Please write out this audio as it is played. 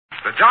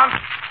the Johnson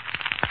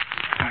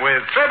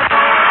with Fibber.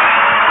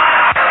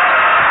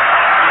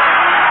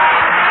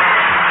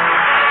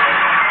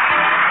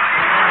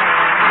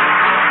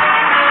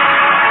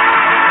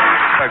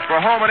 For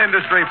Home and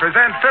Industry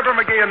present Fibber,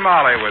 McGee, and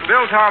Molly with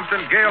Bill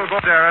Thompson, Gail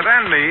Goddard,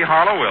 and me,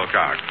 Harlow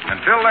Wilcox.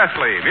 And Phil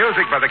Leslie,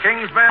 music by the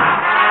King's Band.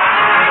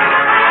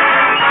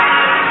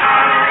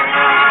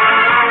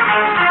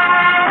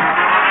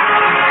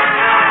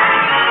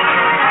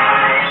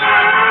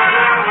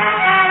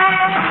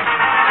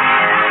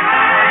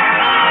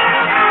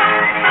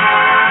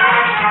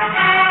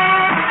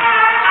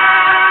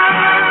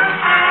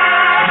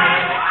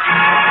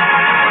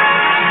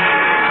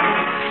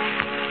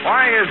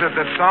 Is it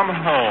that some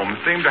homes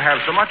seem to have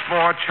so much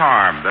more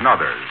charm than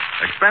others?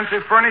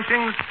 Expensive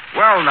furnishings?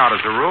 Well, not as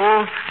a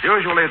rule.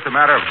 Usually it's a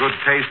matter of good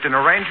taste in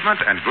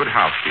arrangement and good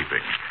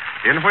housekeeping,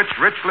 in which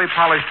richly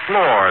polished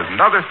floors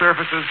and other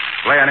surfaces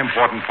play an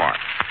important part.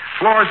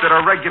 Floors that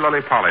are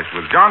regularly polished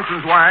with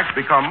Johnson's wax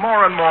become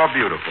more and more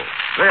beautiful.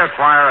 They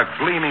acquire a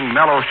gleaming,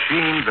 mellow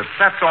sheen that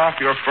sets off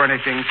your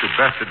furnishings to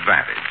best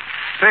advantage.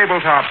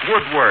 Tabletops,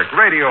 woodwork,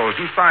 radios,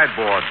 and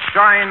sideboards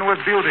shine with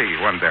beauty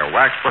when they're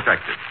wax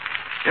protected.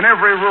 In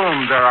every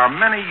room, there are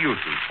many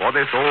uses for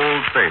this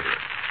old favorite.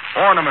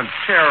 Ornaments,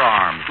 chair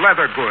arms,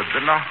 leather goods,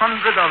 and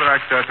 100 other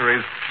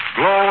accessories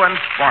glow and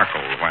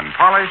sparkle when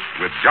polished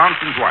with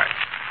Johnson's wax.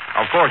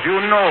 Of course, you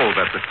know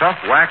that the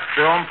tough wax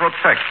film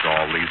protects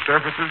all these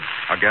surfaces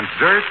against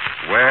dirt,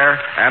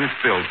 wear, and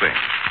spill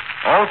things.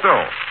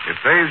 Also, it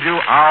saves you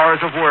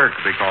hours of work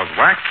because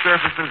wax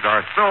surfaces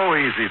are so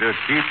easy to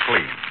keep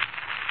clean.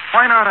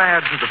 Why not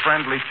add to the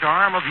friendly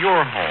charm of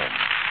your home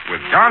with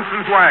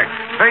Johnson's wax,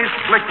 paste,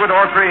 liquid,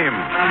 or cream?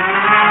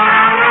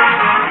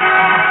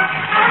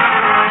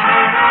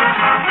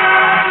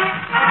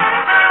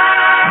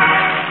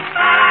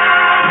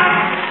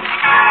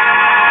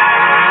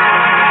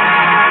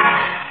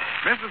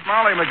 Mrs.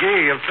 Molly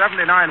McGee of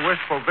 79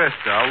 Wistful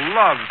Vista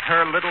loves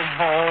her little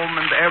home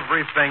and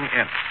everything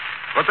in it.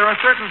 But there are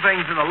certain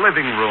things in the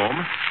living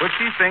room which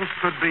she thinks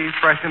could be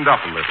freshened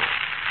up a little,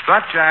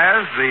 such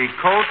as the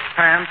coat,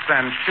 pants,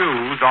 and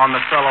shoes on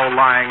the fellow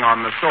lying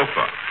on the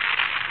sofa.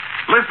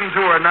 Listen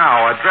to her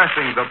now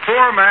addressing the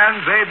poor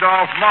man's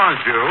Adolphe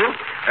Monjou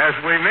as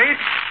we meet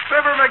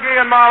Fibber,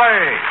 McGee, and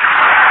Molly.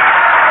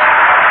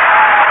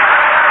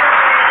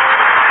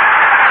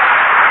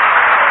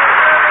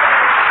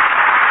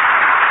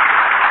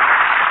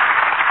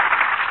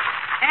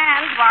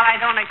 And while I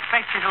don't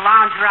expect you to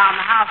lounge around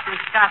the house in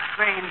Scots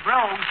gray and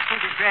brogues,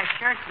 fitted dress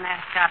shirts, and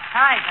ascot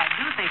ties, I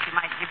do think you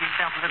might give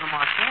yourself a little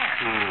more care.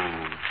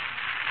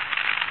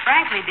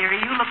 Frankly, dearie,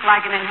 you look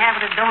like an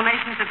inhabited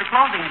donation to the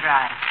clothing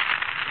drive.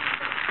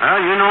 Well,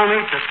 you know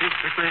me, Tootsie,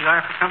 strictly as I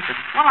for comfort.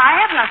 Well,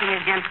 I have nothing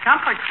against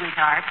comfort,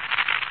 sweetheart.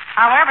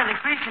 However, the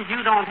creases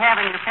you don't have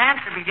in your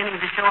pants are beginning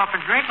to show up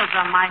as wrinkles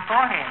on my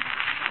forehead.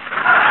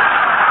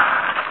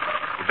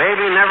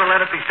 Baby, never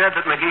let it be said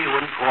that McGee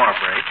wouldn't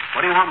cooperate.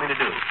 What do you want me to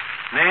do?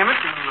 Name it,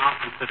 and I'll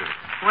consider it.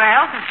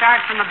 Well, to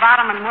start from the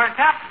bottom and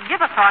work up, give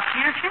a thought to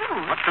your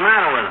shoes. What's the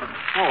matter with them?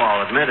 Oh,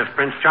 I'll admit if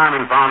Prince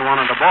Charming found one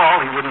at the ball,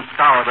 he wouldn't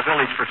scour the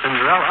village for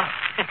Cinderella.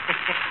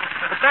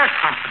 But they're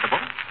comfortable.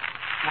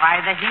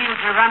 Why, the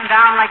heels are run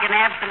down like an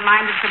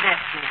absent-minded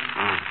pedestrian.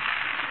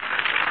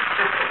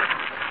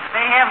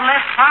 They have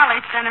less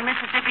polish than a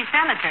Mississippi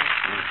senator.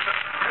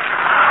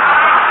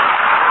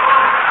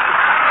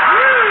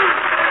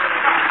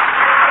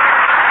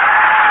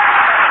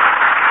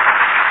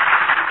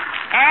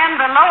 And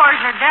the lowers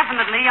are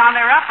definitely on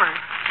their uppers.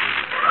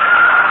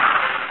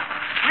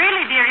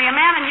 Really, dearie, a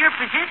man in your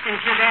position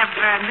should have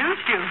new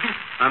shoes.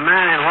 A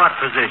man in what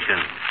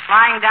position?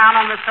 Lying down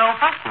on the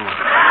sofa.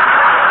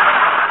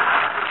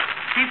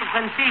 People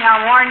can see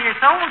how worn your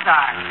soles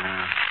are.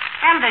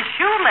 And the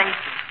shoelaces.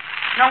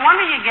 No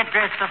wonder you get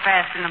dressed so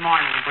fast in the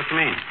morning. What do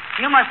you mean?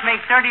 You must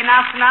make 30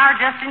 knots an hour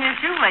just in your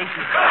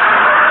shoelaces.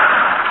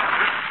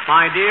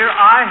 My dear,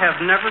 I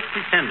have never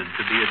pretended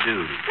to be a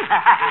dude.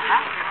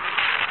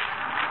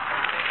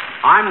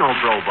 I'm no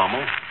bro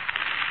bummel.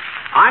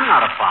 I'm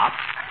not a fop.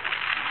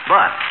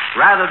 But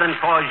rather than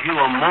cause you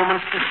a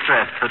moment's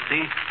distress,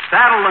 Tootsie,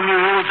 saddle the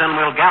mules and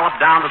we'll gallop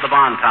down to the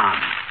Bon-Ton.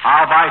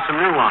 I'll buy some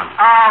new ones.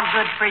 Oh,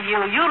 good for you.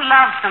 You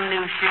love some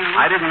new shoes.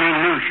 I didn't mean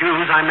new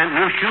shoes. I meant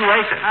new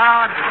shoelaces.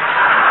 Oh, dear.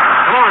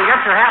 Come on, get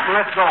your hat and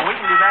let's go. We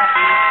can be back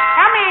in.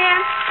 Come in.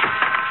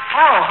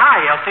 Oh, hi,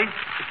 Elsie.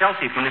 It's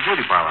Elsie from the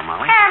beauty parlor,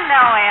 Molly.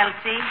 Hello,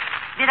 Elsie.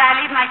 Did I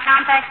leave my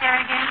compact there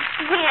again?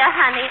 Here,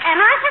 honey, and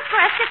I just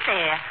left it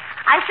there.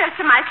 I said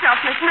to myself,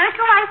 Miss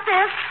Merkel, I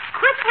says,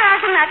 quit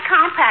dragging that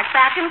compact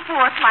back and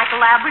forth like a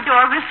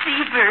Labrador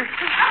receiver.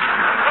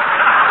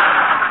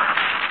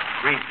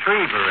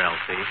 Retriever,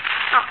 Elsie.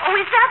 Oh,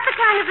 is that the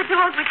kind of a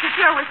dog which you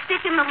throw a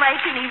stick in the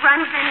lake and he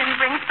runs in and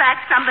brings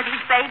back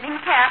somebody's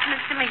bathing cap,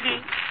 Mr.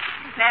 McGee?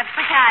 That's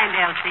the kind,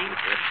 Elsie.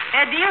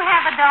 Do you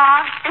have a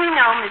dog?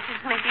 No, Mrs.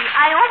 McGee.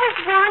 I always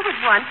wanted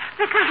one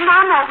because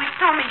Mom always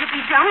told me to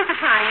be done with the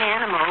kind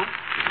animals.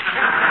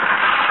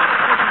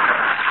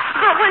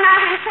 But when I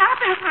went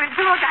shopping for a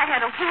dog, I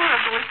had a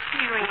horrible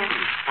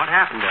experience. What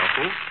happened,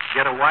 Elsie?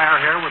 Get a wire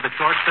hair with a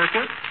short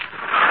circuit?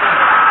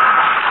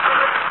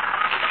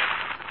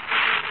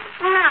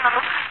 No,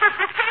 but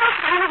the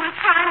salesman who was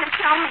trying to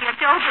sell me a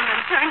Doberman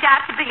turned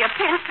out to be a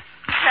pinch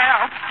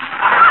himself.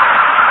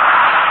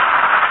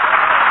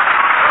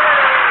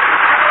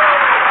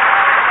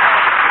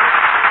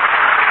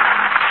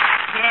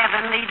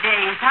 Heavenly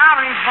days, how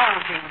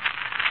revolting.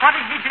 What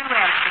did you do,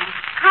 Elsie?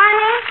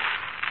 Honey,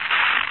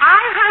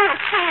 I hung a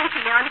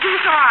shanty on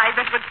his eye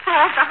that would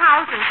solve the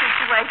housing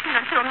situation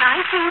until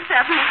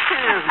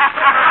 1972.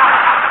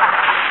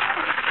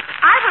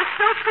 I was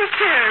so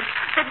perturbed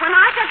that when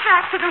I got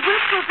back to the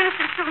Whistle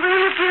Vista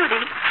Saloon of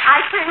Beauty,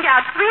 I turned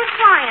out 3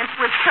 clients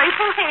with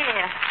purple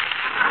hair.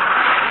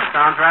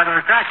 Sounds rather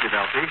attractive,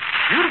 Elsie.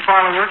 Beauty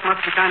parlor work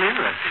must be kind of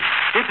interesting.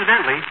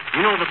 Incidentally,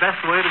 you know the best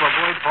way to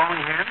avoid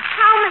falling hair?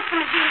 How, Mr.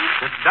 McGee?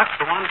 Just duck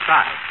to one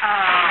side.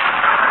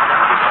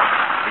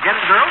 Oh. You get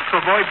it, girls?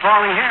 To avoid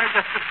falling hair,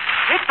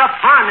 it's a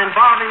fun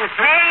involving a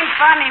trick. Ain't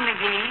funny,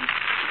 McGee.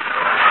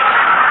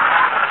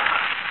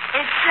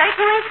 It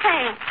certainly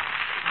paints.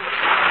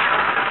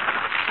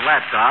 Well,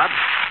 that's odd.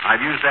 I've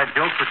used that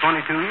joke for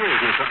 22 years.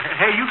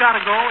 Hey, you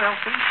gotta go,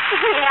 Elsie?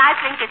 Yeah, I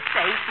think it's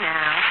safe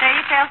now.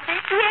 Safe, Elsie?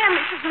 Yeah,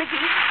 Mrs.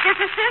 McGee. There's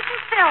a certain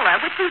fella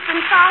which has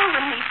been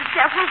following me for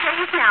several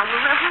days now,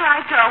 wherever I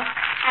go.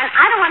 And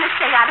I don't want to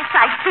stay out of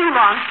sight too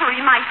long, for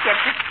he might get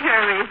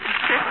discouraged.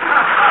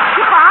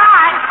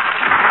 Goodbye.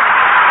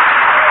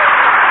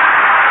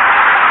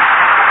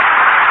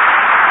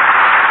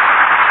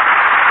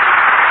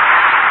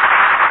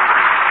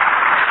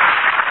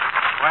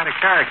 Quite a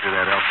character,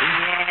 that, Elsie.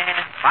 Yes.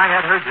 If I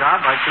had her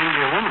job, I'd soon be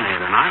a woman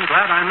hater, and I'm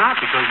glad I'm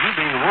not, because you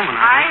being a woman...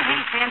 I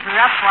hate to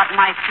interrupt what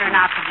might turn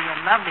out to be a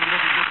lovely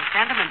little bit of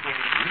sentiment,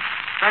 dearie.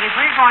 But if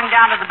we're going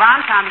down to the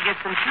Bonton to get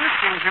some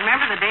shoestrings,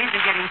 remember the days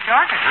are getting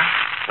shorter.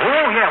 Huh?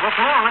 Oh, yeah, well,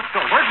 come on, let's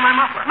go. Where's my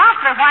muffler?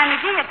 Muffler? Why,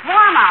 McGee, it's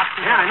warm out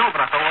here. Yeah, I know,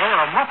 but if I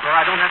wear a muffler,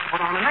 I don't have to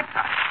put on a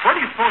necktie. Where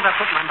do you suppose I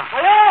put my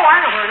muffler? Oh,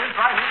 I know where it is,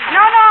 right here.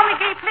 No,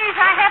 McGee, please,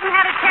 I haven't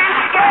had a chance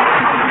to get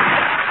it.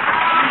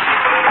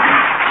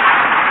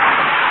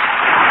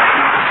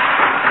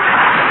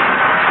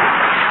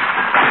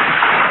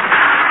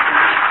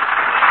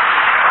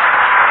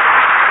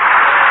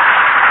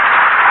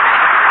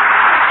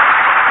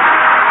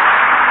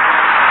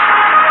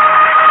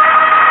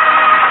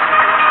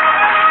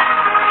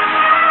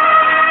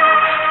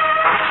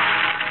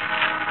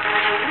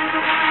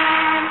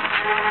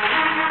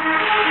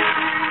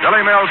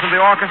 Billy Mills and the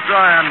orchestra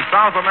and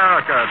South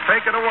America,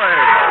 take it away.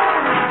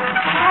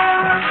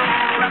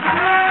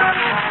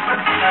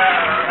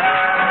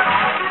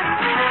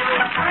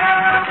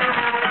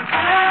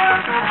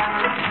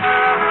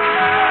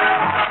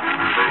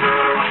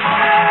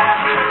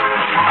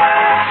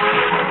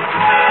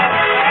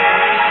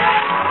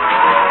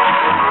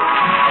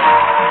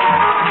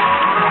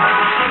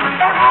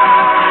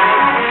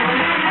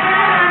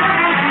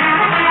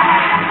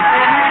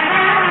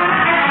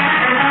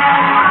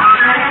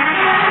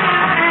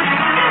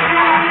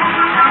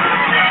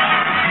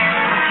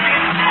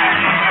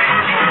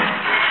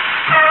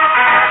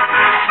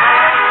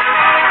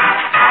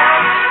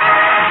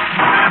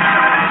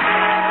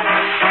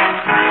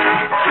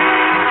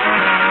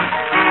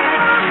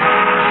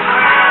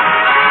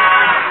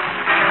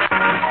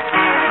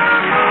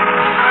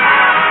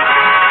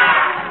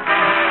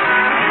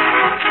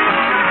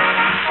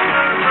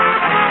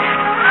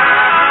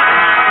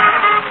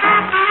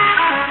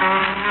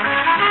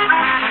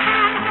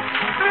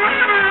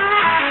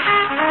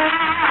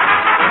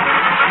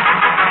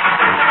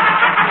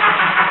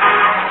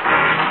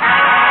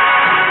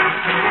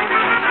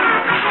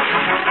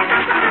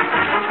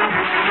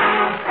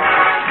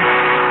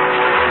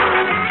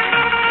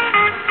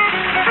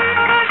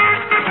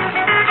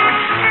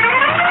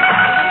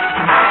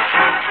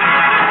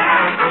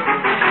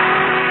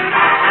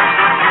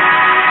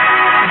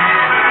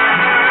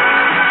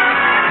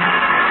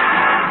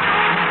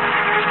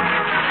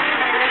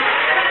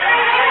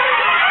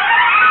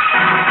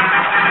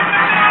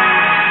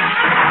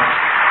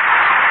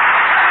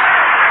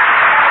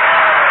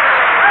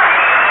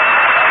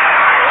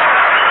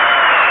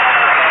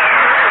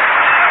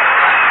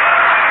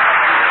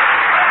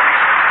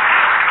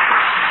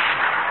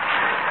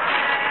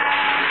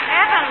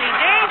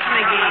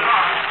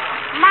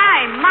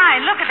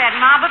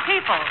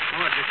 people.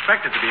 Well, it's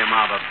expected to be a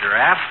mob of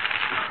giraffes.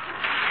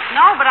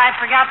 No, but I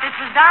forgot this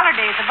was Dollar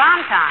Day at the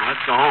Bonton.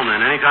 Let's go home,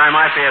 then. Anytime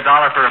I pay $1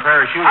 for a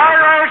pair of shoes... All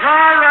right.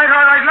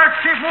 Let's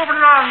keep moving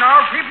along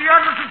now. Keep the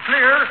entrances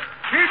clear.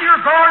 Keep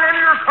your going in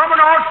and your coming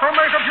out, so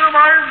make up your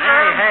minds.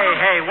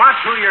 Hey, watch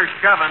who you're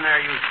shoving there,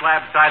 you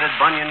slab-sided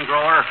bunion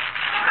grower.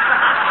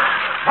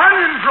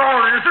 Bunion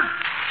grower, is it?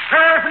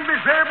 Half and be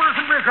sabers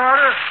and be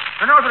carter.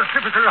 Another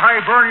typical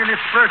Hibernian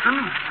expression.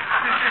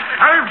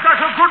 I've got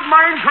a good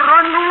mind to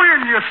run you in,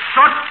 you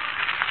slut.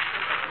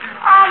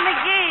 Oh,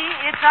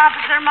 McGee, it's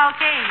Officer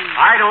Mulcahy.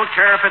 I don't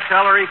care if it's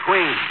Ellery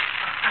Queen.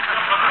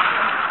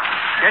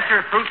 Get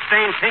your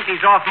fruit-stained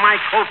pinkies off my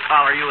coat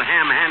collar, you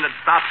ham-handed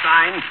stop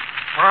sign.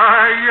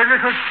 Why, you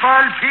little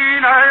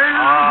spalpeen,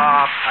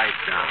 Oh, pipe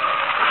down.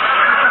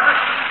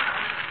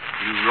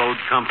 You road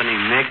company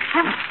Nick.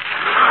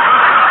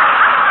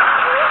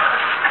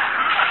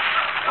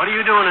 What are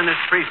you doing in this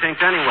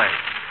precinct anyway?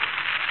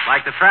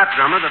 Like the trap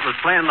drummer that was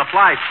playing the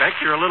fly speck,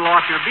 you're a little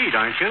off your beat,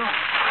 aren't you?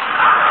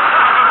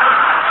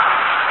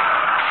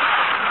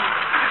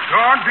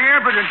 Don't be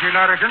impudent, you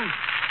larrikin.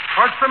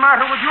 What's the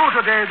matter with you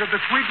today that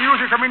the sweet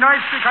music of me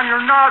nightstick on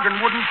your noggin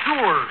wouldn't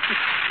soar?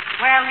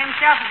 Well,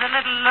 himself is a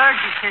little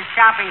allergic to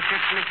shopping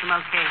trips, Mr.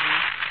 Mulcahy.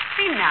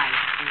 Be nice,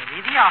 dearie.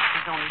 The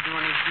officer's only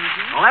doing his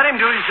duty. Well, let him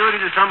do his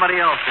duty to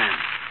somebody else then.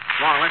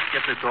 Come on, let's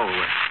get this over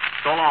with.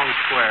 So long,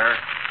 Square.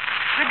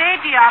 Good day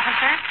to you,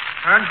 officer.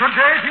 And good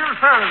day to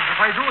yourselves. If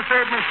I do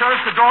say it myself,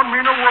 you don't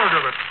mean a word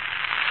of it.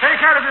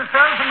 Take care of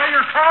yourselves and may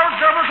your cars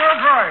never go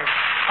dry.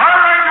 All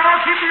right, now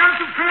keep the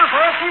engine clear for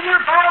us. Either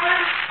you're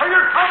coming, or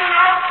you're coming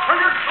out, or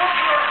you're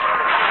coming out.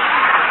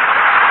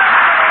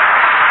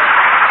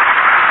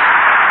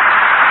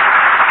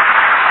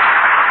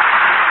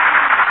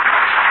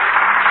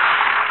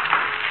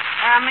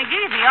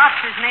 McGee, the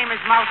officer's name is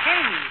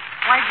Mulcahy.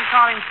 Why'd you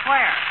call him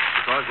Square?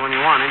 Because when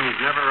you want him,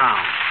 he's never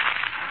around.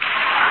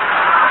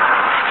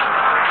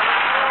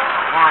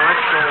 Come on,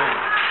 let's go.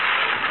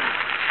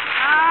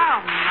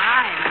 Oh,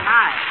 my.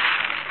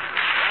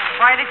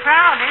 Quite a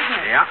crowd,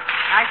 isn't it? Yeah.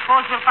 I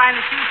suppose we'll find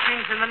the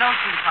shoestrings in the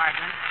notion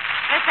department.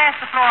 Let's ask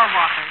the floor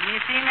walker. Do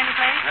you see him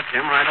anyplace? That's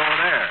him right over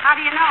there. How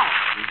do you know?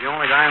 He's the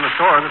only guy in the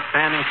store that's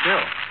standing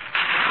still.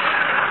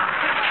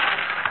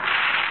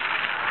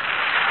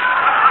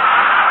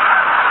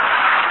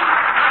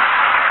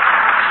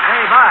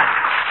 Hey, Bud,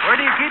 where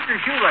do you keep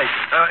your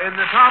shoelaces? In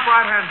the top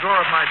right-hand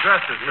drawer of my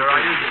dresser, sir. I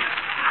usually...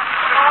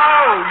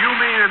 Oh, you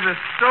mean in the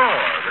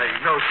store. The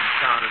notion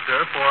counter,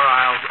 sir, 4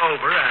 aisles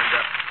over, and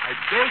I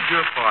beg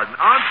your pardon.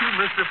 Aren't you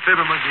Mr.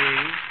 Fibber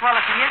McGee? Well,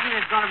 if he isn't,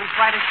 there's going to be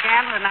quite a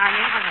scandal in our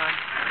neighborhood.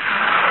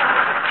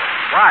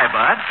 Why,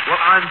 Bud?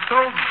 Well, I'm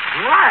so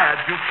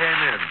glad you came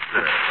in,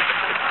 sir.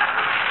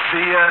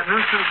 The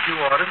new suits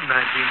you ordered in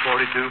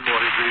 1942, 43,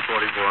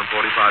 44, and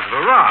 45 have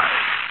arrived.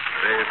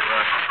 They've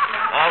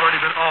already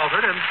been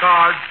altered and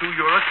charged to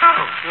your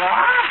account.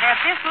 What? At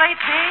this late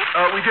date?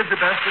 We did the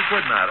best we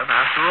could, madam.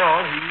 After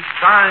all, he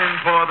signed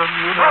for them,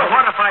 you know. Well,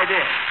 what if I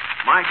did?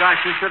 My gosh,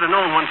 you should have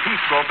known when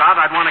peace broke out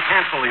I'd want to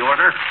cancel the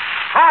order.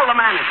 Call the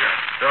manager.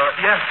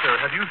 Yes, sir.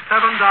 Have you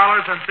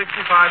 $7.65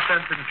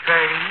 in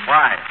change?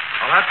 Why?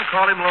 I'll have to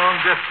call him long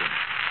distance.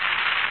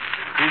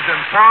 He's in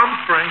Palm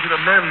Springs at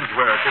a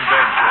menswear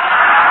convention.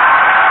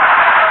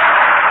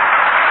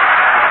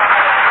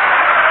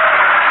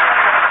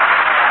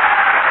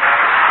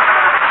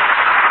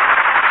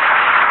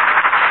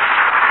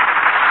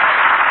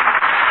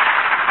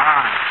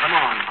 Come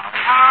on,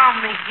 Molly. Oh,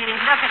 McGee,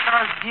 look at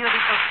those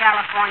beautiful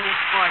California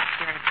sports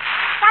shirts.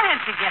 Why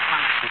didn't you get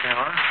one? Okay,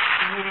 all right.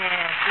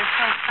 Yes, they're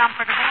so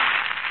comfortable.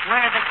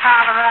 Wear the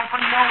collar open,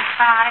 no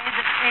tie,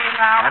 the tail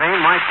out. That ain't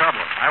my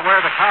trouble. I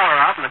wear the collar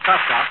out and the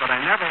cuffs out, but I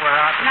never wear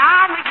out the...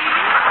 Now, McGee.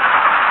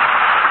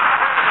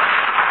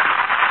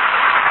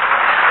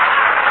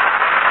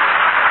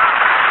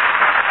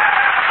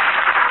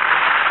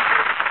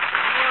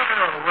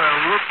 Well,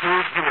 look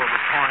who's here, to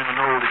coin an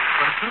old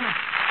expression.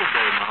 Good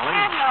day, Molly.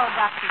 Hello,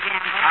 Dr.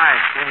 Gamble. Hi,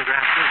 Jimmy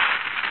Grafton.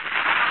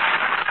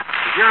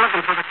 If you're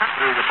looking for the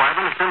cutlery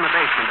department, it's in the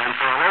basement, and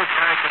for a low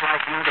price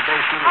like you, the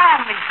basement... Oh,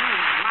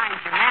 McGee, mind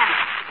your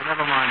manners.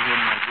 Never mind him,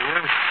 my dear.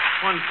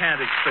 One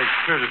can't expect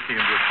courtesy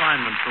and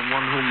refinement from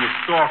one whom the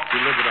stork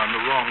delivered on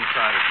the wrong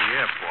side of the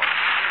airport.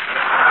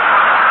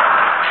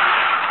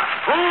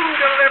 Whom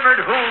delivered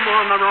whom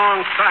on the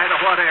wrong side of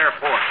what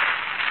airport?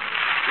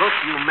 Look,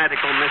 you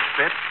medical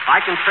misfit, I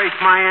can trace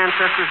my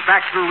ancestors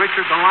back through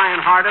Richard the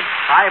Lion-Hearted,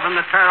 Ivan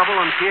the Terrible,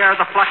 and Pierre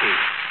the Plucky.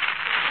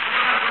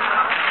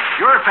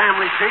 Your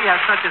family tree has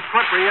such a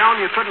slippery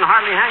elm you couldn't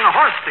hardly hang a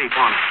horse thief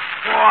on it.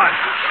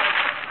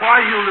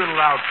 Why, you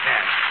little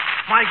outcast?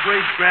 My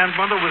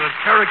great-grandmother was a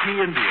Cherokee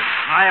Indian.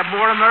 I have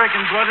more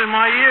American blood in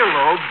my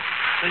earlobes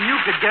than you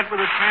could get with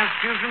a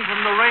transfusion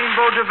from the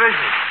Rainbow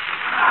Division.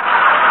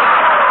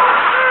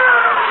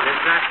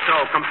 Is that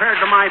so? Compared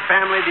to my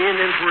family, the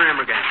Indians were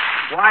immigrants.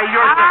 Why,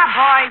 you're...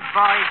 boys,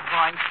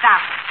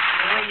 stop it.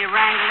 The way you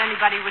wrangle,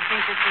 anybody would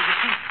think this was a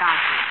peace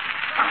conference.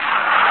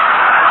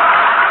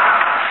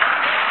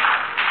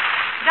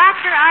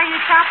 Doctor, are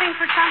you shopping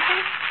for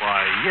something?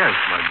 Why, yes,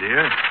 my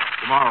dear.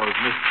 Tomorrow is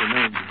Miss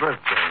Tremaine's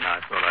birthday, and I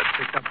thought I'd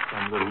pick up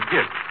some little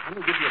gift. Let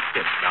me give you a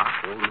tip, Doc,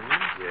 old man.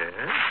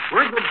 Yes?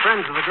 We're good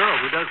friends of the girl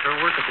who does her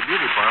work at the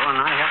beauty parlor,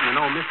 and I happen to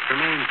know Miss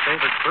Tremaine's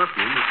favorite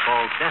perfume is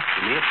called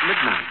Destiny at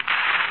midnight.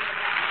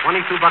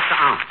 $22 an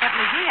ounce. But,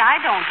 McGee, I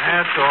don't think...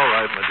 That's all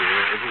right, my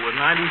dear. If it were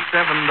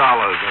 $97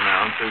 an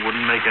ounce, it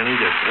wouldn't make any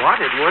difference.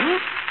 What, it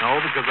wouldn't? No,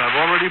 because I've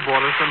already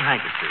bought her some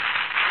handkerchiefs.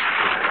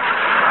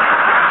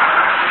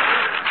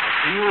 I'll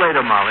see you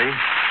later, Molly.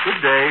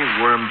 Good day,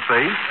 worm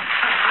face.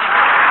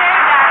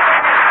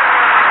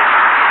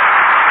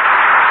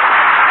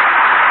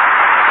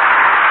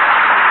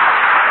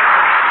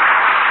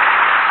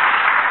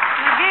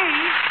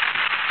 McGee,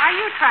 are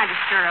you trying to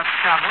stir up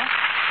trouble?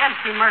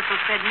 Elsie Merkel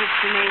said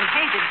Mr. Maine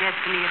hated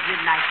Destiny at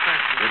Midnight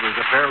Circus. It was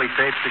a fairly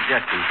safe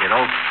suggestion,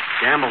 kiddo.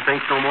 Gamble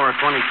thinks no more of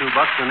 $22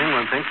 than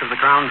England thinks of the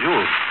crown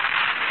jewels.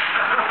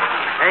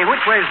 Hey,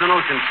 which way's the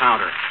notions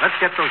counter? Let's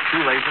get those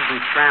shoelaces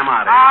and scram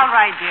out of here. All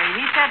right, dear.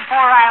 He said 4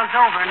 aisles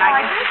over, and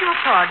I beg your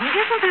pardon.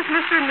 Isn't this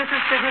Mr. and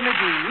Mrs. Fibber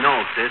McGee?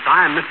 No, sis.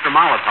 I am Mr.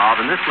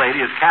 Molotov, and this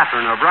lady is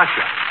Catherine of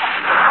Russia.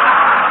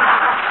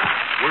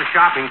 We're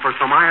shopping for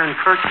some iron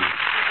curtains.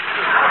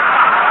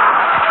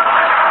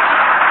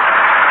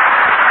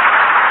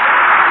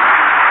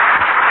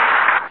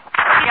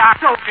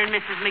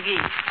 Mrs.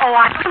 McGee. Oh,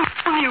 I have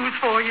some news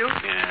for you.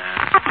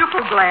 Yeah. I'm so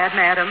glad,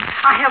 madam.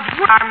 I have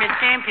Miss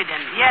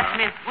Impudent. Yes,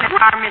 Miss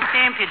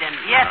Impudent.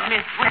 Yes,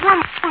 Miss.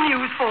 Wonderful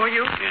news for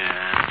you.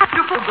 Yeah.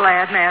 I'm so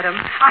glad, madam.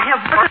 I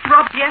have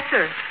rub. Yes,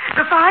 sir.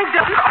 The $5.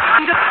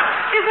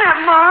 Isn't that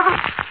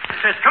marvelous?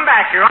 Sis, come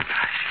back here.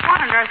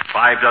 What on earth?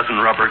 5 dozen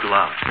rubber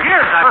gloves.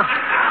 Here's that.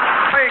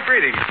 Hey,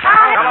 greetings.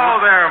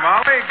 Hello there,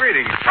 Molly. Hey,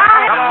 greetings.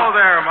 Hello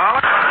there, Molly.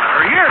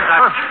 Or here's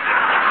that.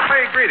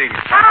 Hey, greetings.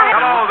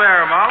 Hello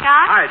there, Molly.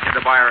 Hi, it's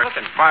the buyer.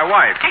 My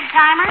wife. Egg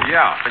timer?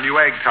 Yeah, a new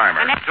egg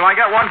timer. Shall I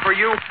get one for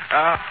you?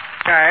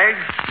 Gags.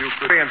 You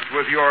could experience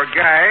with your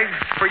gags.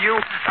 For you,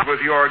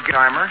 with your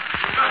timer.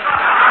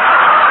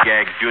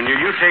 Gags, Junior.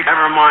 You take.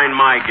 Never mind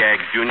my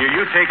gags, Junior.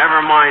 You take.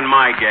 Never mind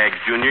my gags,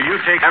 Junior. You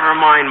take. Never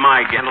mind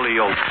my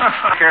Gandalio.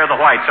 Take care of the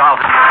whites. I'll.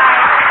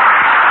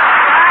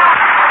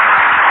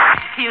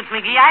 Cute,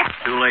 McGee.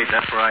 Too late.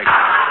 That's right.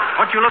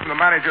 What you look from the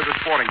manager this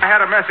morning? I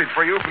had a message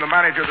for you from the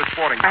manager this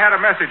morning.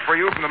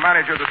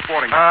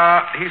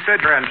 He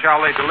said, and shall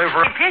they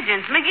deliver?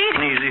 Pigeons,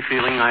 McGee. An easy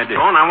feeling I did.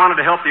 Oh, and I wanted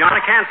to help you.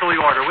 I cancel the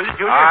order, will you,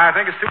 Junior? I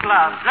think it's too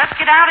Gloves. Let's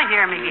get out of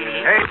here,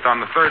 McGee. Hey,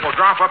 on the third, we'll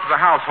drop up to the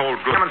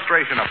household goods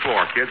demonstration of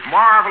floor, kids.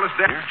 Marvelous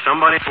day.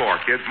 Somebody floor,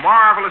 kids.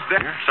 Marvelous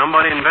day.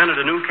 Somebody invented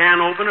a new can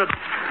opener.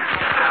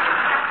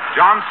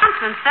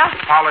 Johnson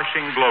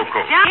polishing glow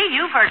coat. Johnny,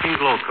 you've heard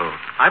glow coat.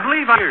 I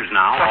believe I'm years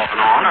now, off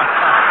and on.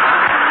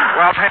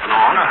 Well, off and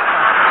on.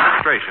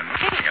 Demonstration.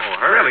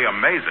 Oh, really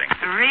amazing.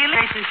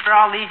 Really? For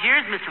all these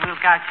years, Mr.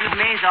 Wilcox, you've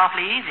made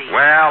awfully easy.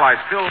 Well, I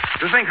still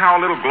to think how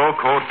a little glow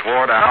coat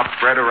poured out,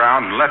 spread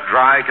around, and left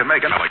dry can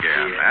make it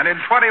again. Yeah. And in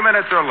 20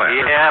 minutes or less.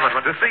 Yeah,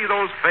 but to see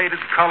those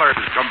faded colors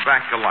come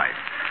back to life.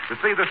 To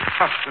see the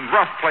scuffs and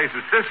rough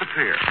places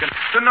disappear.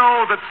 To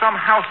know that some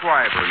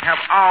housewives have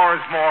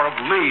hours more of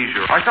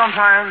leisure.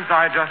 Sometimes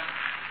I just.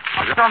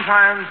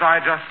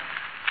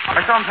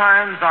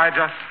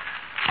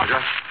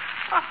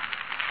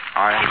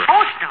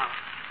 Emotional.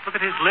 Look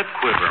at his lip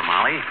quiver,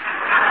 Molly.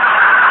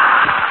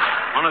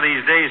 One of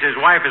these days, his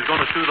wife is going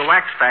to sue the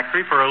wax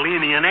factory for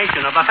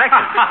alienation of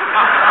affection.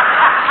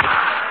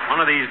 One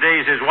of these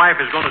days, his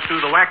wife is going to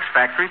sue the wax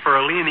factory for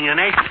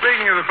alienation.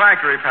 Speaking of the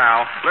factory,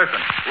 pal,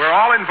 listen, we're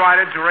all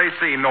invited to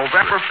Racine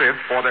November 5th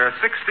for their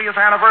 60th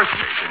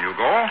anniversary. Can you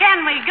go?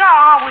 Can we go?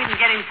 We can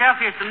get himself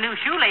here some new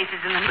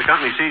shoelaces in the... If the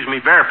company sees me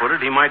barefooted,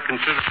 he might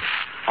consider...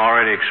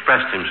 Already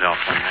expressed himself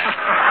on that.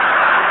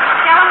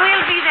 Tell him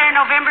we'll be there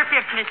November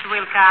 5th, Mr.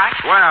 Wilcox.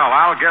 Well,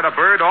 I'll get a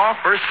bird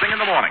off first thing in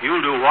the morning.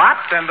 You'll do what?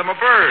 Send them a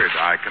bird.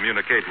 I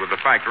communicate with the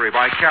factory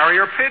by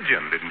carrier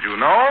pigeon. Didn't you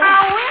know?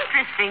 How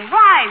interesting.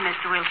 Why,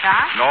 Mr.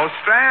 Wilcox? No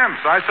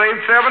stamps. I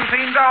saved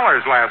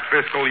 $17 last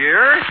fiscal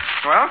year.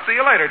 Well, see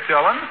you later,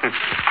 chillin'.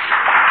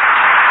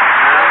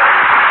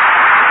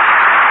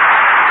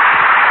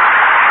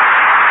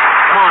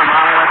 Come on,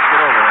 Molly, let's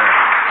get over there.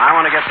 I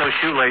want to get those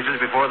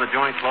shoelaces before the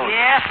joint closes.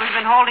 Yes, we've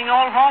been holding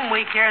Old Home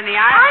Week here in the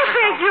island. I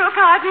beg your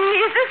pardon.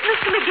 Is this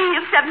Mr.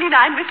 McGee of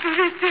 79, Mr.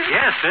 Richter?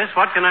 Yes, sis.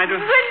 What can I do?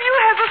 When you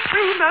have a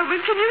free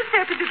moment, can you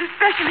step into the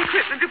special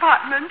equipment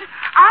department?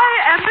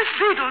 I am Miss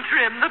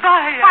Beetletrim, the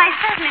buyer. Why,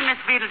 certainly, Miss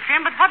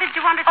Beetletrim, but what did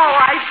you want to say? Oh,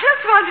 I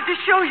just wanted to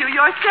show you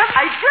your stuff.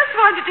 I just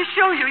wanted to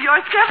show you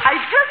your stuff. I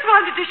just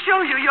wanted to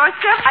show you your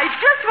stuff. I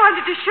just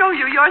wanted to show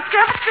you your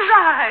stuff. It's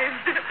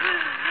arrived.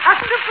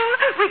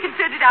 Wonderful. We can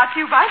send it out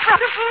to you by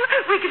wonderful.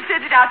 We can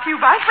send it out to you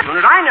by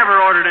Unit, I never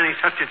ordered any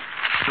such a...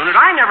 Unit,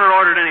 I never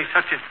ordered any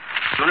such a...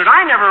 Unit,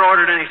 I never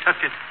ordered any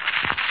such a...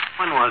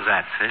 When was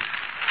that, sis?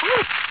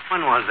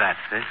 When was that,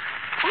 sis?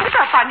 It's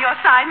up on your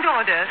signed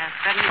order.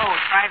 7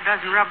 coats, 5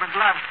 dozen rubber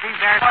gloves, 3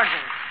 bare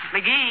orders.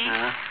 McGee.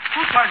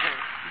 Who's orders?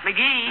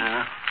 McGee.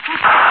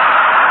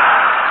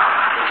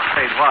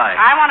 Paid why?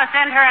 I want to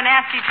send her a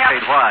nasty telegram.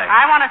 Paid why?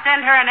 I want to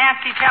send her a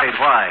nasty telegram. Paid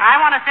why? I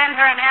want to send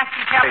her a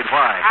nasty telegram. Paid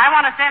why? I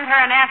want to send her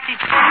a nasty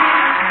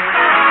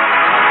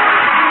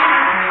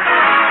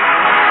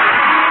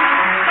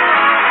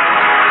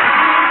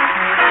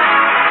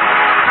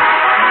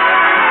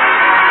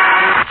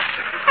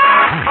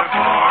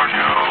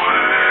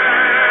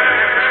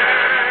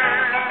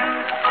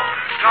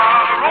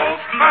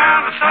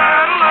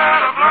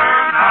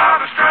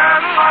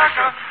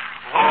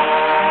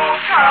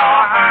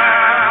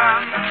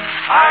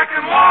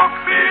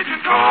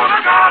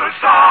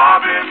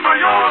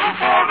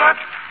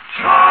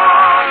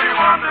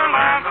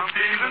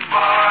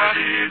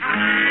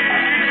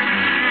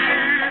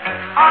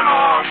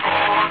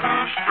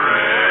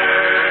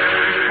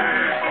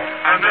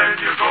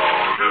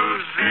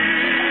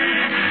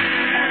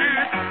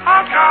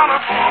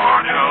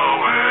California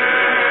way.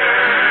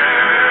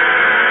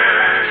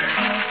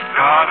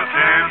 Got a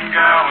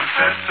 10-gallon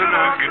set to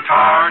the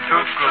guitar,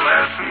 took a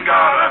lesson,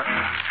 got a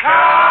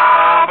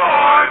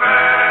cowboy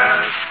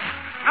vest.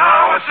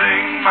 Now I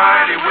sing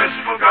mighty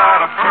wistful, got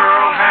a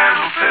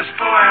pearl-handled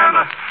pistol and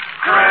a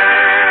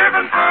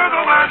craving for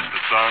the west.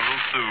 The sun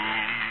will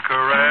soon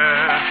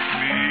caress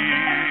me.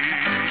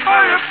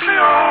 If the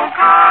old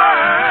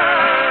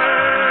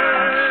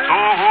so,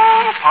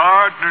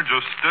 partner,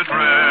 just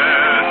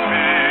address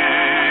me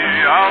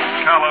out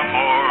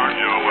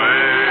California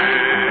way.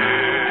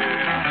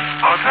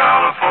 Out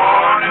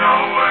California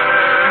way.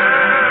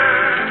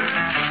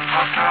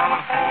 Out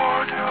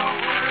California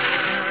way.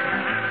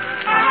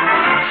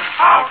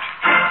 Out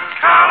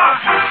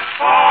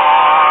California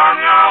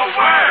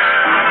way.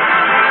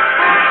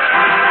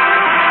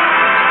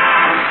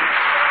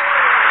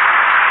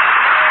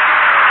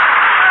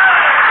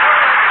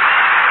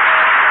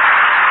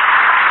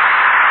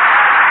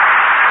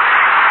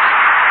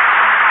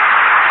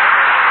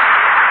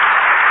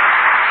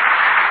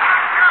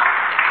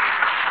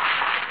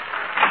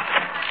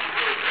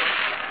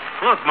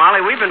 Look,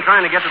 Molly, we've been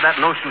trying to get to that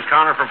no-shoes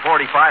counter for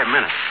 45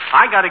 minutes.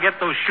 I got to get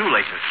those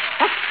shoelaces.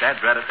 Oops,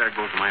 dadgummit, there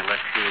goes my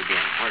left shoe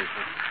again. Where's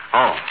it?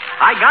 Oh,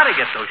 I got to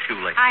get those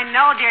shoelaces. I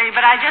know, dearie,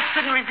 but I just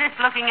couldn't resist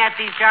looking at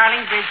these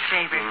darling bridge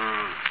favors.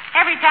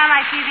 Every time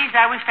I see these,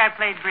 I wished I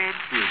played bridge.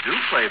 You do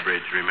play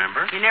bridge,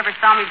 remember? You never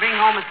saw me bring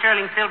home a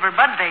sterling silver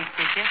bud vase,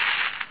 did you?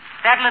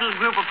 That little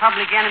group of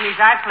public enemies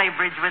I play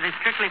bridge with is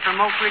strictly from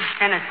Oak Ridge,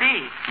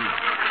 Tennessee.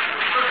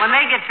 When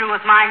they get through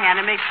with my hand,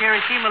 it makes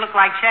Hiroshima look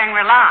like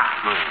Shangri-La.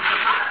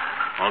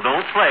 Well,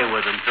 don't play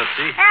with them,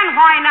 Tootsie. And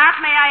why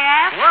not, may I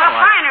ask? Well, a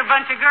finer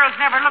bunch of girls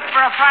never look for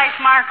a price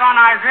mark on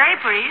our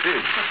draperies.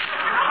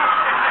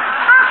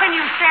 How can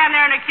you stand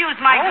there and accuse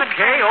my good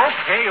friend?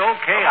 Okay.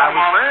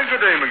 Molly,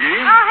 good day,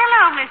 McGee. Oh,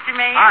 hello, Mr.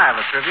 Mayor. Hi,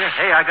 Latrivia.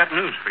 Hey, I got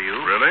news for you.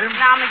 Really?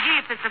 Now,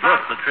 McGee, if it's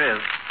about... Look,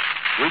 Latriv,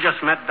 we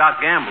just met Doc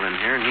Gamble in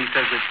here, and he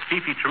says it's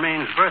Fifi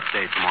Tremaine's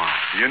birthday tomorrow.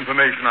 The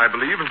information, I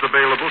believe, is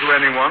available to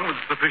anyone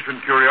with sufficient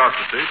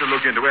curiosity to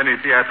look into any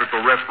theatrical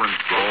reference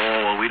book.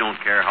 Oh, well, we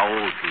don't care how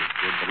old she is,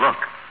 kid, but look.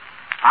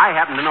 I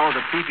happen to know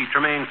that Fifi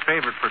Tremaine's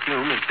favorite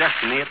perfume is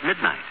Destiny at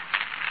midnight.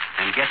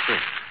 And get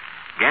this.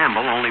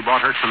 Gamble only bought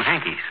her some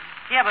hankies.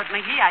 Yeah, but,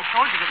 McGee, I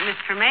told you that Miss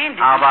Tremaine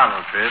didn't... How about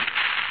it, Triv?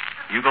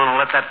 You gonna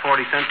let that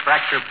 40-cent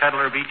fracture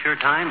peddler beat your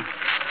time?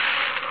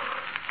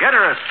 Get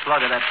her a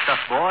slug of that stuff,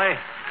 boy.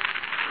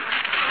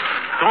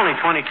 It's only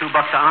 $22 an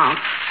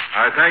ounce.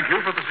 I thank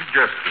you for the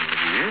suggestion,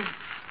 McGee.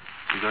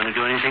 You going to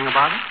do anything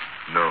about it?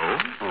 No.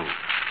 Oh.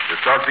 If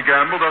Dr.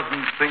 Gamble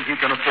doesn't think he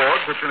can afford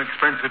such an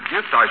expensive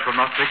gift, I shall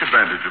not take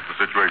advantage of the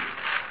situation.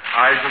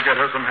 I shall get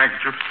her some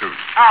handkerchiefs, too.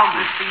 Oh,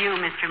 good for you,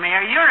 Mr.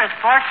 Mayor. You're a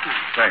sportsman.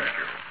 Thank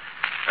you.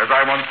 As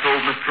I once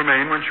told Miss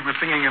Tremaine when she was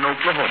singing in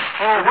Oklahoma.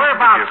 Oh,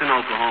 whereabouts in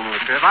Oklahoma,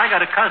 Triv? I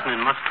got a cousin in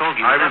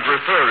Muskogee. I was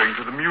referring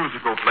to the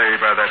musical play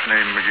by that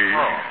name, McGee.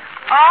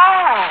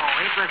 Oh,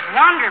 it was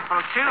wonderful,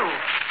 too.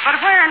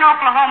 But where in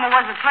Oklahoma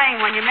was it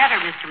playing when you met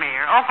her, Mr.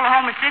 Mayor?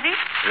 Oklahoma City?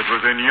 It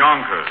was in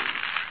Yonkers.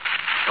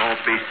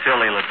 Don't be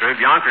silly, Latriv.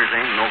 Yonkers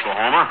ain't in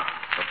Oklahoma.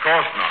 Of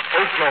course not.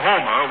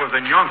 Oklahoma was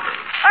in Yonkers.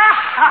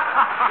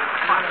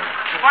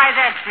 Why,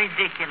 that's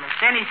ridiculous.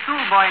 Any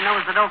schoolboy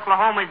knows that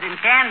Oklahoma is in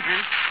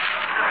Kansas.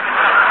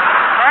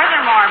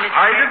 Furthermore, Mr.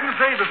 I didn't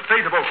say the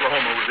state of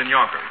Oklahoma was in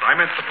Yonkers. I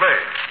meant the play.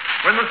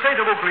 When the state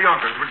of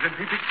Yonkers was in...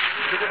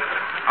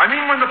 I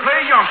mean when the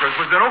play Yonkers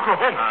was in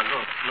Oklahoma.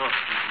 Look.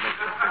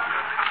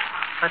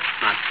 Let's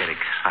not get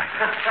excited.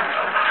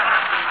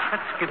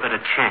 Let's give it a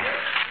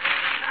chance.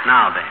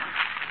 Now then,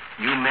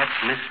 you met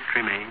Miss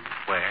Tremaine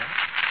where?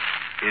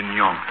 In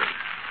Yonkers.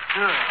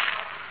 Good.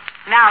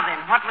 Now then,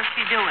 what was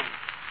she doing?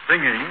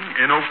 Singing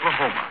in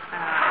Oklahoma.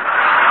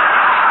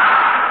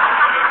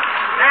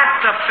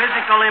 That's a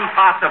physical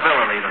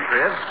impossibility,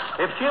 Latriv.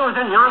 If she was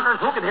in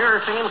Yonkers, who could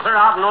hear her singing clear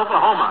out in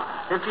Oklahoma?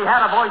 If she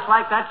had a voice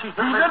like that, she She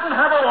didn't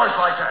have a voice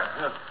like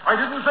that. I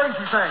didn't say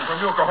she sang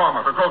from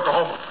Yokohama to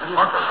Oklahoma.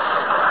 Yonkers.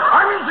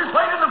 I mean she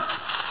played in the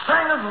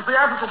sang in the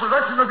theatrical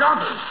production of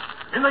Yonkers.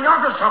 In the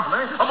Yonkers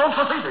Company of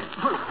Oklahoma City.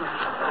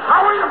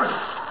 Now, wait a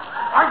minute.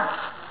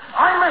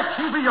 I met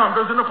Stevie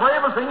Yonkers in the play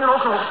of a thing in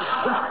Oklahoma.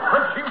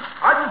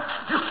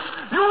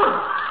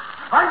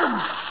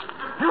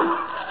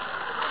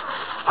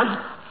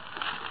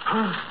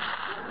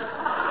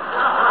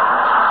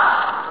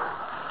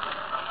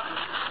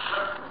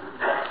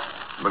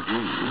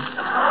 McGee.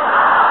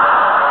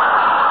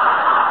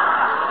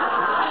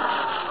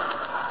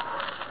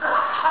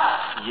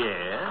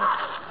 Yes?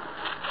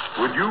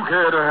 Would you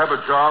care to have a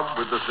job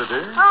with the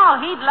city? Oh,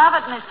 he'd love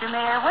it, Mr.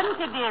 Mayor, wouldn't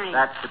you, dearie?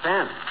 That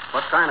depends.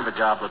 What kind of a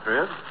job,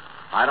 Latriv?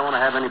 I don't want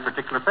to have any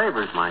particular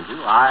favors, mind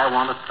you. I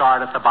want to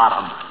start at the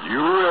bottom.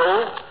 You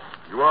will.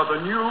 You are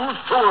the new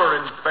sewer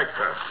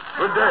inspector.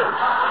 Good day.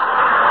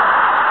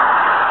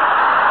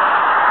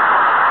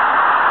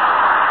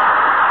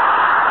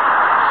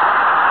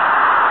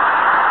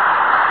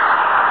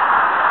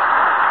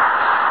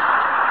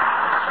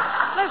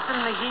 Listen,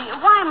 McGee,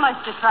 why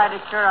must you try to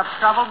stir up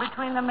trouble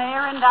between the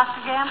mayor and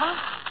Dr. Gamble?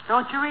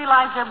 Don't you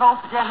realize they're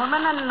both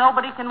gentlemen and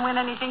nobody can win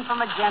anything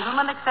from a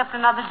gentleman except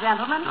another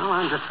gentleman? No,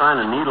 I'm just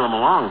trying to needle them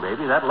along,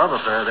 baby. That love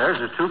affair of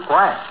theirs is too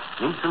quiet.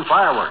 Needs some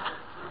fireworks.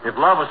 If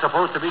love was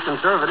supposed to be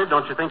conservative,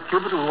 don't you think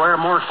Cupid would wear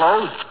more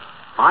clothes?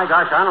 My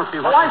gosh, I don't see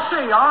what... Oh, I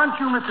say, aren't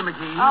you, Mr.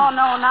 McGee? Oh,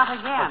 no, not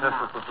again.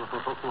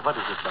 What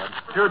is it, Bud?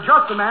 You're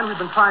just the man we've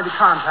been trying to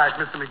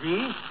contact, Mr.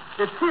 McGee.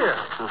 It's here.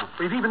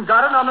 We've even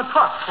got it on the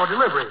truck for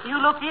delivery.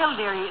 You look ill,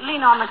 dearie. Lean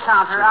on the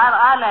counter.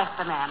 I'll ask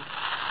the man.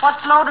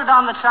 What's loaded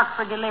on the truck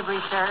for delivery,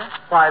 sir?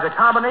 Why, the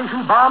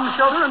combination bomb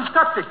shelter and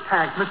septic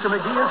tank Mr.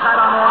 McGee has had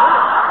on order.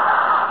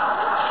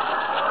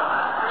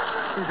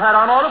 He's had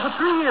on order for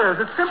 3 years.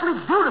 It's simply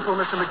beautiful,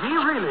 Mr. McGee,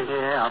 really.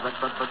 Yeah, but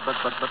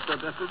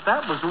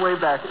that was way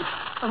back.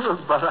 Look,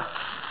 Bud,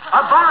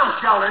 A bomb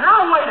shelter.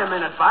 Now, wait a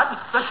minute, Bud.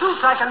 The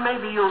suits I can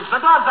maybe use. The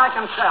gloves I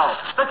can sell.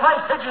 The clay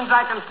pigeons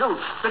I can shoot.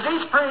 The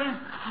deep freeze.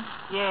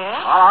 Yes?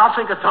 Oh, I'll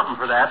think of something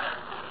for that.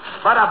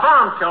 But a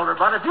bomb shelter,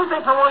 Bud. If you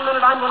think for 1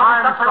 minute I'm going to...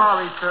 I'm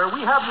sorry, sir.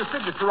 We have your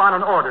signature on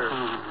an order.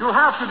 You'll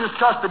have to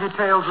discuss the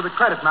details with the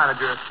credit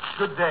manager.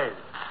 Good day.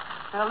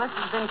 Well, this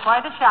has been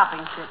quite a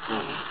shopping trip,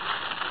 Jimmy.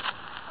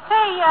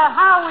 Say,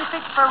 how are we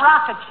fixed for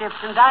rocket ships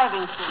and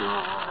diving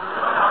suits?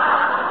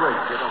 Quick,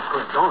 kiddo,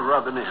 quick. Don't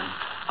rub it in.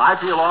 I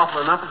feel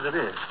awful enough as it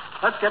is.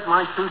 Let's get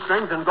my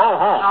shoestrings and go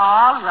home.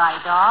 All right,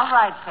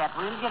 Pet.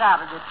 We'll get out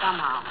of this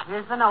somehow.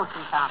 Here's the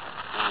notion counter.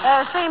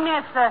 Say,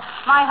 miss,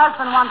 my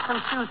husband wants some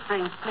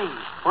shoestrings,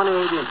 please.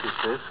 28 inches,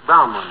 sis.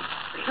 Brown ones.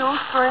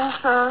 Shoestrings,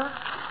 sir?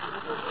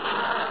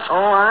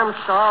 Oh, I'm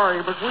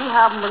sorry, but we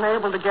haven't been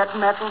able to get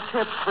metal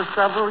tips for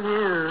several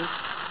years.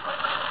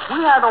 We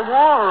had a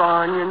war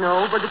on, you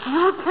know, but if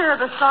you'd care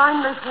to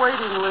sign this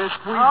waiting list,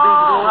 we'd be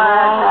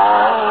glad.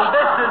 Oh,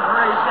 this is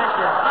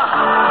ridiculous.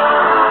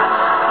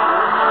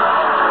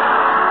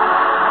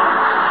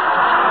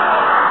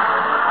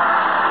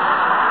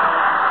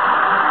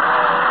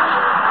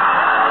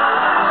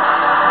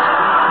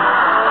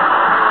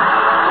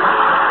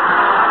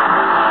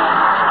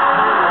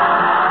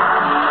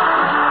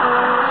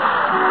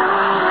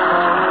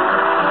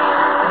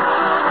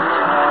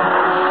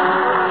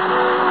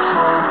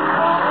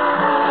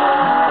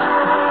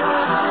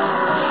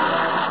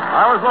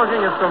 I was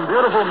looking at some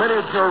beautiful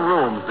miniature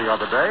rooms the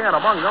other day, and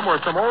among them were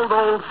some old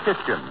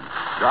kitchens.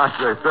 Gosh,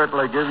 they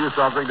certainly give you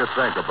something to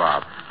think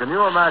about. Can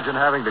you imagine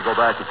having to go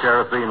back to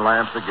kerosene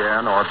lamps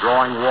again, or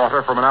drawing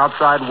water from an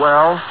outside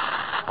well?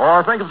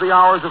 Or think of the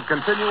hours of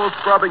continual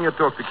scrubbing it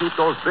took to keep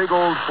those big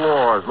old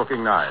floors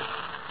looking nice.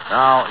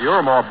 Now, you're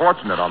more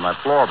fortunate on that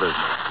floor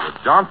business. With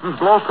Johnson's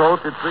Glow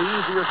Coat, it's the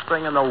easiest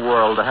thing in the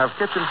world to have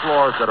kitchen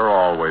floors that are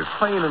always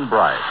clean and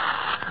bright.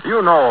 You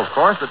know, of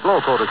course, that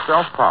Glow Coat is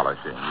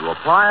self-polishing. You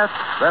apply it,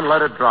 then let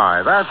it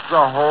dry. That's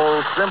the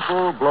whole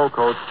simple Glow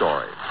Coat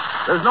story.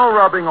 There's no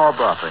rubbing or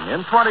buffing.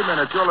 In 20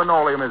 minutes, your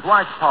linoleum is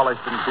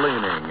wax-polished and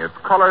gleaming. Its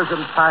colors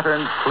and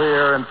patterns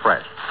clear and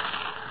fresh.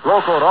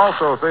 Glow Coat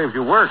also saves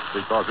you work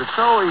because it's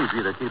so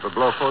easy to keep a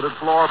glow-coated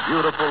floor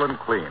beautiful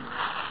and clean.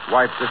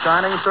 Wipe the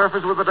shining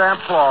surface with a damp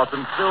cloth,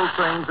 and spill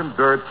things and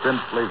dirt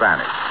simply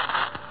vanish.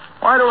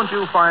 Why don't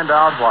you find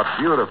out what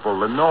beautiful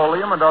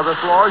linoleum and other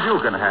floors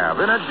you can have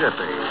in a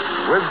jiffy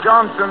with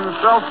Johnson's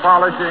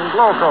self-polishing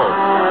Glow Coat?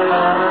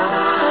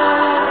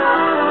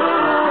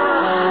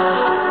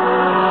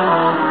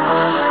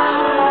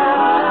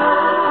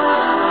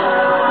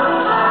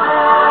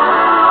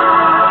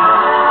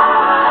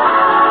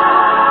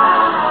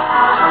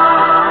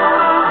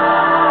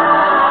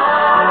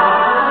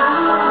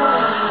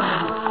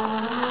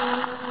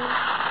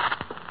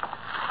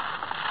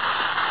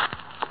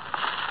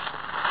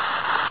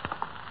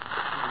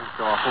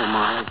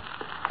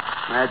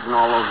 Imagine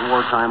all those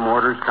wartime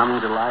orders coming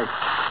to life.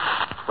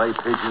 Clay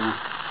pigeons,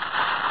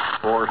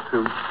 4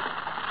 suits,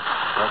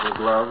 rubber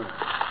gloves,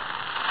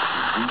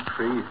 deep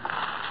freeze.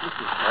 This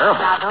is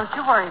terrible. Now, don't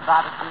you worry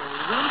about it, Jimmy.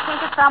 We'll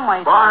think of some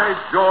way. By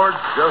George,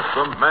 just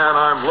the man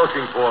I'm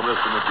looking for,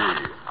 Mr.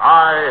 McGee.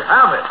 I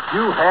have it.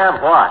 You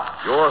have what?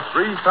 Your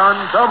 3-ton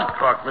dump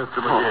truck,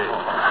 Mr. McGee.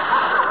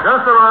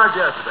 Just arrived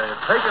yesterday.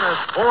 It's taken us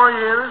 4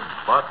 years,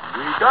 but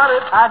we got it.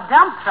 A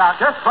dump truck?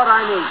 Just what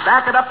I need.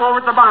 Back it up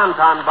over at the Bonton,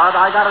 Bud.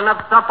 I got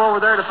enough stuff over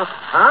there to...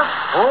 Huh?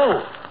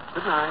 Oh.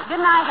 Good night.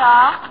 Good night,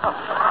 all.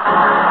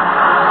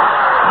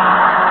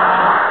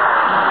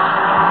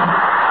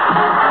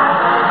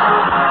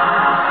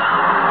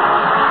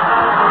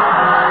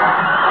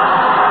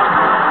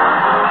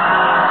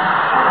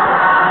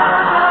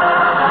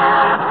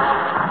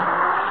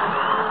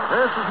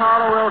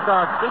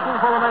 Speaking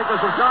for the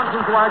makers of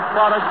Johnson's Wax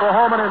products for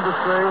home and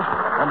industry,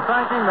 and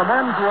thanking the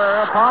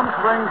Menswear Palm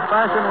Springs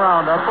Fashion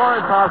Roundup for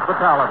its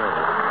hospitality.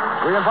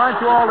 We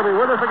invite you all to be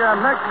with us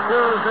again next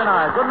Tuesday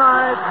night. Good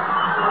night.